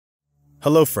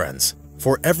Hello friends.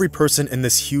 For every person in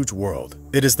this huge world,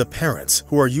 it is the parents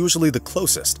who are usually the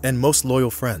closest and most loyal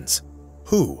friends.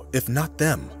 Who, if not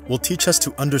them, will teach us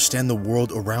to understand the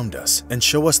world around us and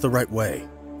show us the right way,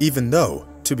 even though,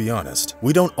 to be honest,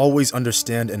 we don't always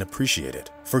understand and appreciate it,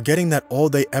 forgetting that all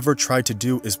they ever try to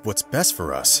do is what's best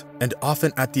for us, and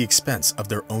often at the expense of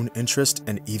their own interest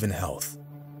and even health.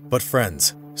 But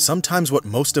friends, sometimes what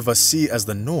most of us see as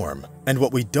the norm, and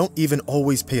what we don't even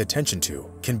always pay attention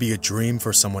to, can be a dream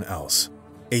for someone else.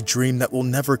 A dream that will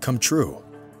never come true.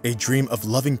 A dream of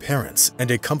loving parents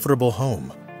and a comfortable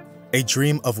home. A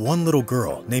dream of one little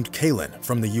girl named Kaylin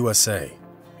from the USA.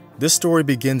 This story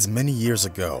begins many years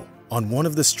ago on one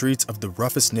of the streets of the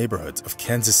roughest neighborhoods of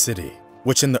Kansas City,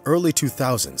 which in the early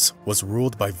 2000s was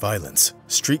ruled by violence,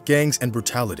 street gangs, and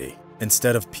brutality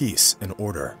instead of peace and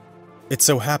order. It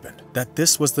so happened that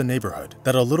this was the neighborhood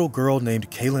that a little girl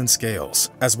named Kaylin Scales,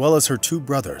 as well as her two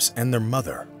brothers and their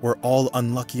mother, were all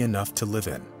unlucky enough to live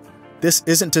in. This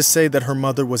isn't to say that her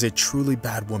mother was a truly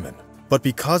bad woman, but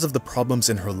because of the problems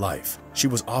in her life, she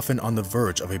was often on the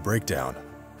verge of a breakdown.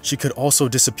 She could also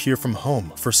disappear from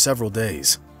home for several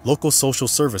days. Local social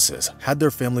services had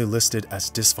their family listed as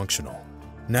dysfunctional.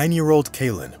 9-year-old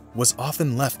Kaylin was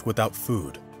often left without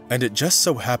food, and it just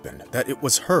so happened that it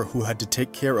was her who had to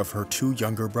take care of her two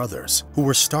younger brothers, who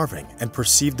were starving and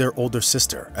perceived their older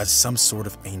sister as some sort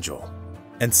of angel.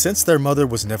 And since their mother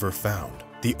was never found,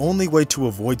 the only way to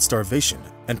avoid starvation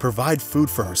and provide food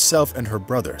for herself and her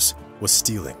brothers was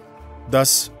stealing.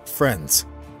 Thus, friends,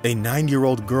 a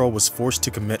 9-year-old girl was forced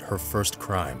to commit her first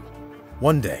crime.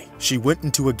 One day, she went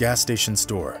into a gas station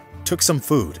store, took some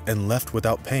food, and left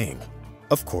without paying.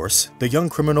 Of course, the young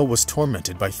criminal was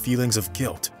tormented by feelings of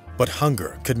guilt, but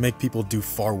hunger could make people do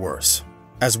far worse.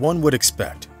 As one would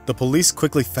expect, the police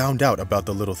quickly found out about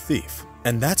the little thief,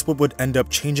 and that's what would end up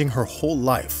changing her whole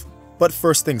life. But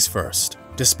first things first,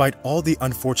 despite all the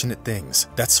unfortunate things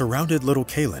that surrounded little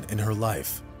Kaylin in her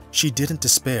life, she didn't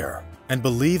despair and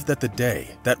believed that the day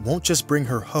that won't just bring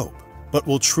her hope, but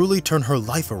will truly turn her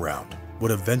life around,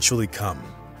 would eventually come.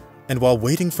 And while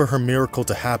waiting for her miracle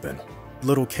to happen,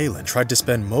 little Kaylin tried to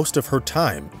spend most of her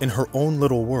time in her own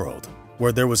little world,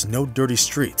 where there was no dirty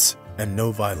streets and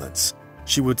no violence.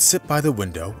 She would sit by the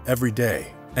window every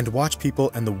day and watch people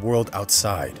and the world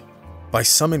outside. By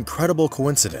some incredible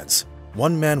coincidence,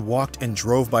 one man walked and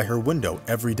drove by her window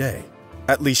every day.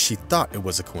 At least she thought it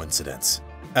was a coincidence.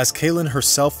 As Kaylin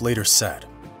herself later said,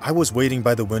 "I was waiting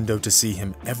by the window to see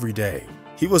him every day.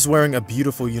 He was wearing a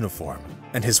beautiful uniform,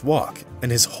 and his walk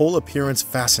and his whole appearance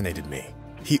fascinated me.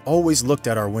 He always looked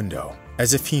at our window,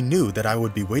 as if he knew that I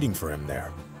would be waiting for him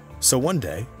there. So one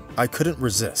day, I couldn't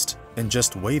resist and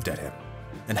just waved at him.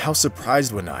 And how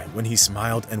surprised was I when he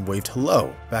smiled and waved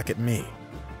hello back at me.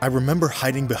 I remember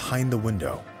hiding behind the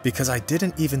window because I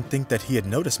didn't even think that he had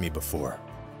noticed me before.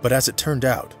 But as it turned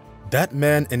out, that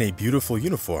man in a beautiful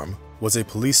uniform was a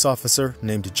police officer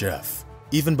named Jeff.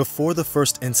 Even before the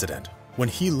first incident, when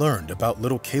he learned about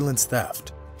little Kaylin's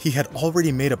theft, he had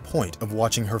already made a point of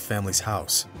watching her family's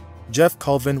house. Jeff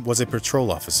Colvin was a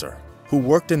patrol officer who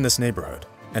worked in this neighborhood,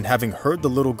 and having heard the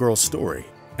little girl's story,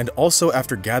 and also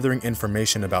after gathering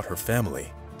information about her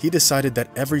family, he decided that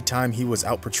every time he was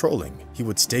out patrolling, he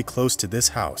would stay close to this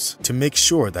house to make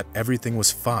sure that everything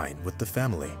was fine with the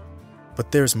family.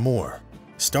 But there's more.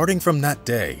 Starting from that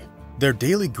day, their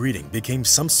daily greeting became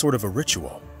some sort of a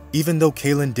ritual. Even though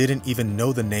Kaylin didn't even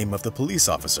know the name of the police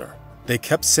officer, they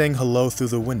kept saying hello through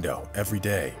the window every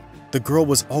day. The girl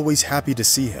was always happy to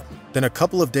see him. Then a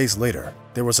couple of days later,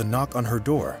 there was a knock on her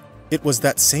door. It was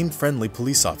that same friendly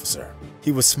police officer.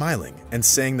 He was smiling and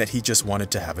saying that he just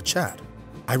wanted to have a chat.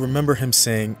 I remember him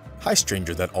saying, "Hi,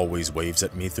 stranger that always waves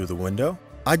at me through the window.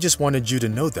 I just wanted you to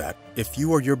know that if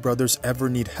you or your brothers ever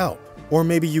need help, or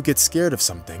maybe you get scared of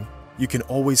something, you can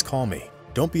always call me.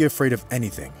 Don't be afraid of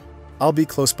anything. I'll be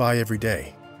close by every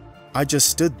day." I just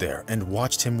stood there and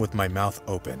watched him with my mouth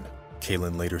open,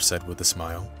 Kaylin later said with a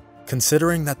smile.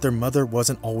 Considering that their mother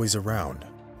wasn't always around,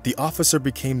 the officer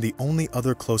became the only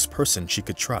other close person she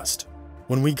could trust.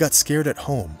 When we got scared at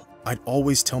home, I'd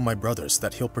always tell my brothers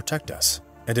that he'll protect us,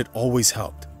 and it always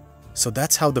helped. So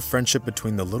that's how the friendship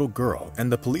between the little girl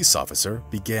and the police officer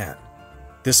began.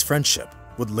 This friendship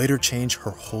would later change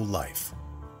her whole life.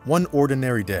 One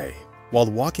ordinary day, while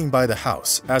walking by the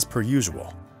house as per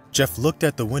usual, Jeff looked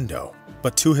at the window,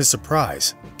 but to his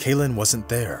surprise, Kaylin wasn't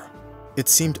there. It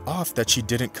seemed off that she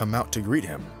didn't come out to greet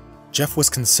him. Jeff was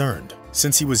concerned,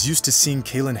 since he was used to seeing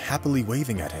Kaylin happily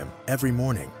waving at him every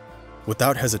morning.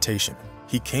 Without hesitation,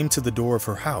 he came to the door of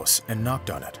her house and knocked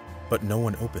on it, but no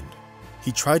one opened.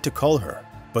 He tried to call her,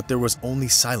 but there was only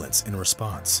silence in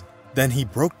response. Then he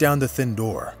broke down the thin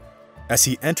door. As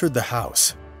he entered the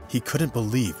house, he couldn't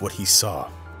believe what he saw.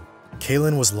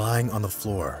 Kaylin was lying on the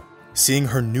floor. Seeing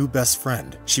her new best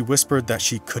friend, she whispered that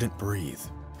she couldn't breathe.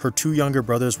 Her 2 younger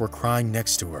brothers were crying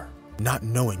next to her, not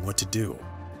knowing what to do.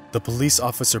 The police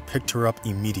officer picked her up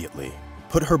immediately,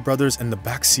 put her brothers in the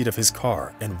back seat of his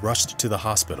car, and rushed to the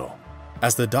hospital.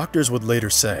 As the doctors would later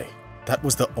say, that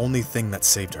was the only thing that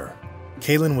saved her.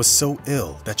 Kaylin was so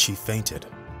ill that she fainted.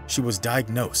 She was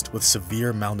diagnosed with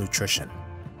severe malnutrition.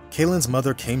 Kaylin's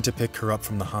mother came to pick her up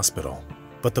from the hospital,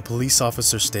 but the police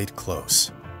officer stayed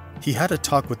close. He had a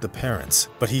talk with the parents,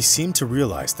 but he seemed to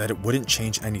realize that it wouldn't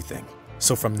change anything.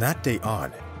 So from that day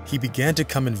on, he began to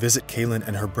come and visit Kaylin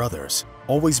and her brothers,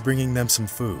 always bringing them some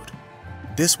food.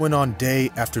 This went on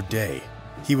day after day.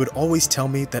 He would always tell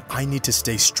me that I need to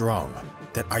stay strong,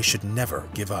 that I should never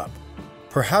give up.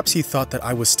 Perhaps he thought that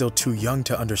I was still too young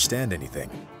to understand anything,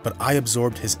 but I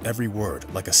absorbed his every word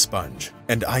like a sponge,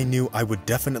 and I knew I would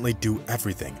definitely do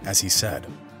everything as he said.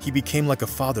 He became like a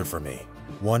father for me,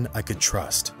 one I could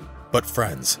trust. But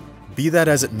friends, be that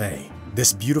as it may,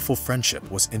 this beautiful friendship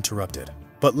was interrupted.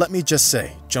 But let me just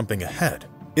say, jumping ahead,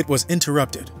 it was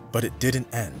interrupted, but it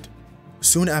didn't end.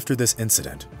 Soon after this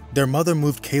incident, their mother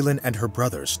moved Kaylin and her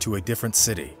brothers to a different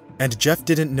city, and Jeff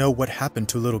didn't know what happened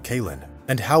to little Kaylin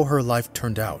and how her life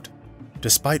turned out.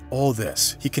 Despite all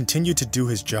this, he continued to do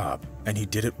his job, and he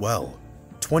did it well.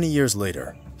 20 years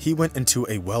later, he went into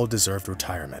a well-deserved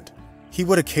retirement. He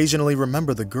would occasionally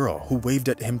remember the girl who waved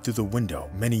at him through the window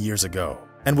many years ago,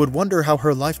 and would wonder how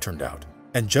her life turned out.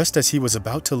 And just as he was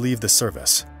about to leave the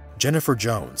service, Jennifer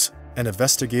Jones, an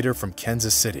investigator from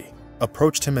Kansas City,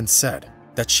 approached him and said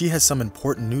that she has some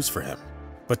important news for him.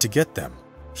 But to get them,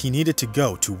 he needed to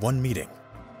go to one meeting.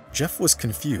 Jeff was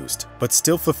confused, but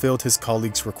still fulfilled his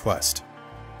colleague's request.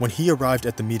 When he arrived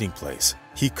at the meeting place,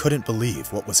 he couldn't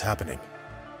believe what was happening.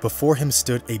 Before him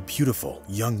stood a beautiful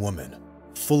young woman,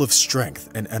 full of strength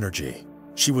and energy.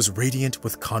 She was radiant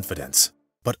with confidence,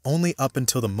 but only up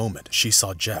until the moment she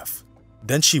saw Jeff.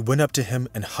 Then she went up to him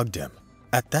and hugged him.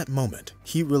 At that moment,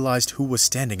 he realized who was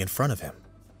standing in front of him.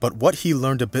 But what he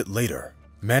learned a bit later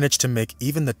managed to make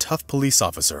even the tough police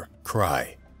officer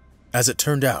cry. As it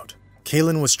turned out,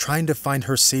 Kaylin was trying to find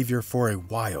her savior for a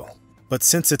while, but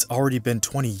since it's already been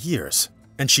 20 years,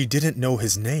 and she didn't know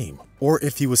his name or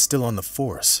if he was still on the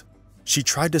force, she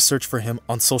tried to search for him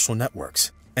on social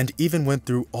networks and even went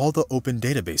through all the open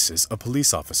databases of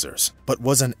police officers, but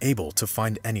was unable to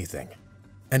find anything.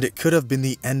 And it could have been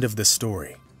the end of this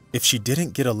story if she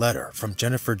didn't get a letter from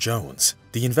Jennifer Jones,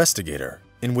 the investigator,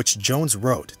 in which Jones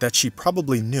wrote that she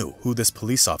probably knew who this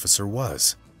police officer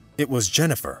was. It was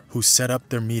Jennifer who set up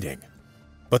their meeting.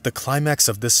 But the climax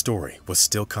of this story was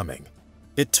still coming.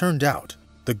 It turned out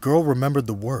the girl remembered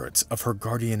the words of her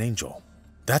guardian angel.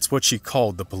 That's what she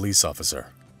called the police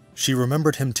officer. She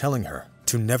remembered him telling her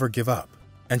to never give up,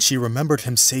 and she remembered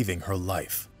him saving her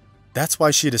life. That's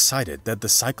why she decided that the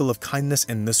cycle of kindness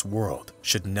in this world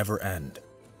should never end.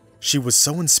 She was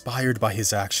so inspired by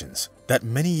his actions that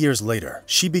many years later,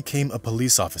 she became a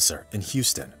police officer in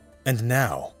Houston. And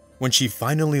now, when she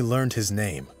finally learned his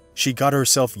name, she got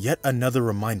herself yet another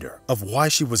reminder of why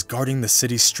she was guarding the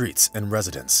city's streets and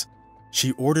residents.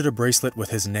 She ordered a bracelet with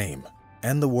his name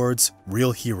and the words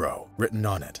 "Real Hero" written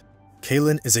on it.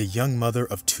 Kaylin is a young mother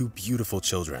of 2 beautiful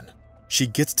children. She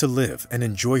gets to live and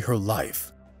enjoy her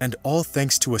life, and all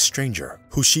thanks to a stranger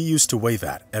who she used to wave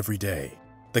at every day.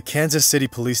 The Kansas City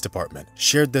Police Department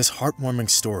shared this heartwarming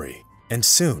story, and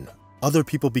soon, other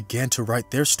people began to write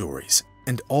their stories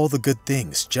and all the good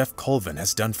things Jeff Colvin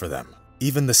has done for them.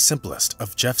 Even the simplest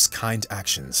of Jeff's kind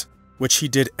actions, which he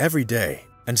did every day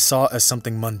and saw as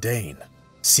something mundane,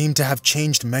 seemed to have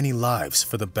changed many lives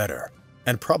for the better,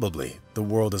 and probably the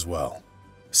world as well.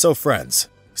 So friends,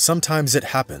 sometimes it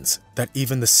happens that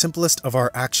even the simplest of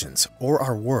our actions or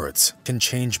our words can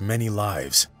change many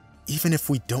lives, even if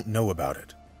we don't know about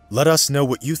it. Let us know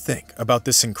what you think about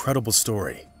this incredible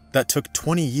story that took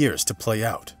 20 years to play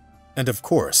out, and of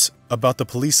course, about the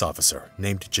police officer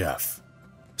named Jeff.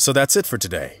 So that's it for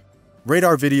today. Rate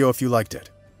our video if you liked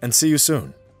it, and see you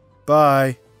soon.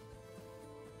 Bye!